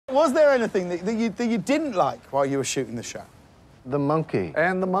Was there anything that you didn't like while you were shooting the show? The monkey.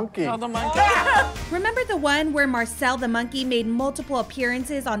 And the monkey. Oh, the monkey. Remember the one where Marcel the monkey made multiple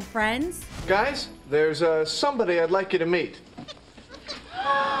appearances on Friends? Guys, there's somebody I'd like you to meet.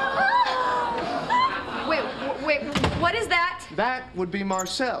 Wait, what is that? That would be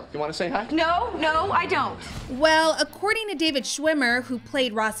Marcel. You want to say hi? No, I don't. Well, according to David Schwimmer, who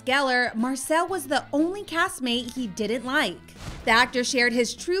played Ross Geller, Marcel was the only castmate he didn't like. The actor shared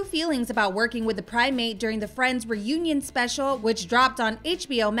his true feelings about working with the primate during the Friends reunion special, which dropped on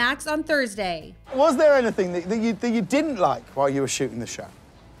HBO Max on Thursday. Was there anything that you didn't like while you were shooting the show?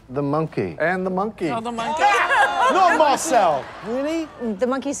 The monkey. And the monkey. Oh, the monkey. Not Marcel. Really? The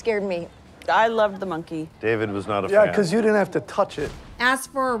monkey scared me. I loved the monkey. David was not a fan. Yeah, because you didn't have to touch it. As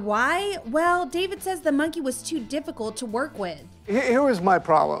for why, well, David says the monkey was too difficult to work with. Here was my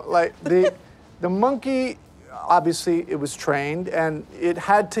problem. Like, the monkey, obviously, it was trained, and it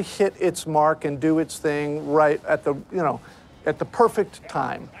had to hit its mark and do its thing right at the, at the perfect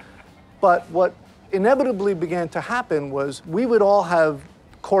time. But what inevitably began to happen was we would all have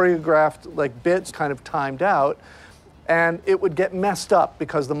choreographed, like, bits kind of timed out, and it would get messed up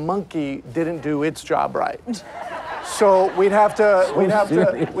because the monkey didn't do its job right. So we'd have to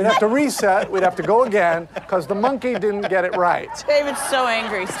reset, we'd have to go again, because the monkey didn't get it right. David's so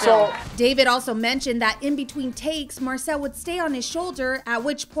angry still. So, David also mentioned that in between takes, Marcel would stay on his shoulder, at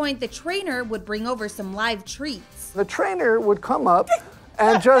which point the trainer would bring over some live treats. the trainer would come up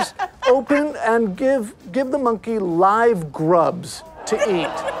and just open and give the monkey live grubs to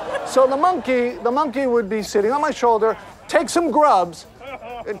eat. So the monkey would be sitting on my shoulder, take some grubs,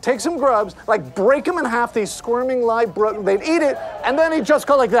 like break them in half, these squirming live grubs, they'd eat it, and then he'd just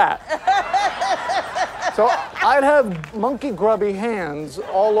go like that. So I'd have monkey grubby hands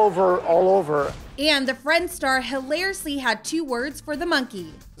all over. And the Friends star hilariously had 2 words for the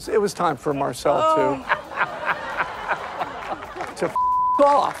monkey. It was time for Marcel to f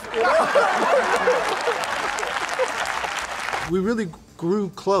off. We really grew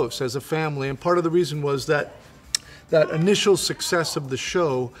close as a family, and part of the reason was that initial success of the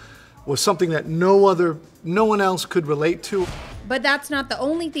show was something that no one else could relate to. But that's not the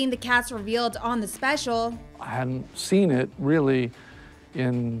only thing the cast revealed on the special. I hadn't seen it really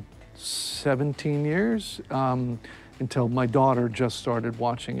in 17 years until my daughter just started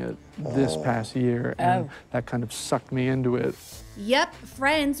watching it this past year, and that kind of sucked me into it. Yep,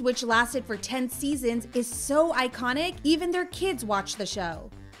 Friends, which lasted for 10 seasons, is so iconic, even their kids watch the show.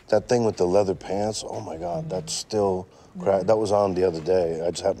 That thing with the leather pants, oh my God, that's still that was on the other day.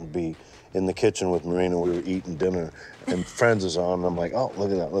 I just happened to be in the kitchen with Marina, we were eating dinner, and Friends is on, and I'm like, oh, look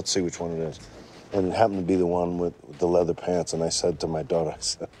at that, let's see which one it is. And it happened to be the one with the leather pants, and I said to my daughter, I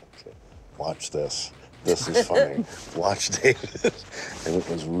said, okay, watch this. This is funny. Watch David. And it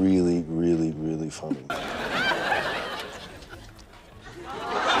was really, really, really funny.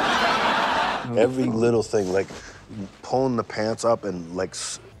 Every little thing, like pulling the pants up and like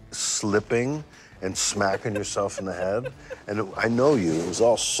slipping and smacking yourself in the head. And I know you, it was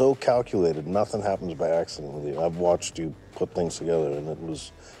all so calculated. Nothing happens by accident with you. I've watched you put things together, and it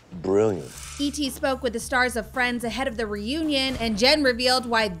was brilliant. E.T. spoke with the stars of Friends ahead of the reunion, and Jen revealed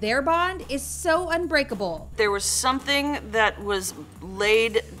why their bond is so unbreakable. There was something that was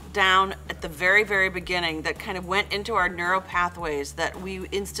laid down at the very, very beginning that kind of went into our neural pathways that we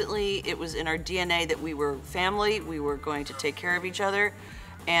instantly, it was in our DNA that we were family, we were going to take care of each other,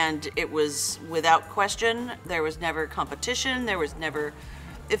 and it was without question. There was never competition, there was never,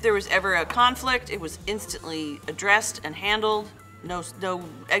 if there was ever a conflict, it was instantly addressed and handled. No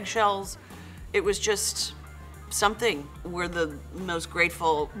eggshells. It was just something. We're the most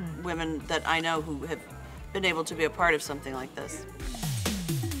grateful women that I know who have been able to be a part of something like this.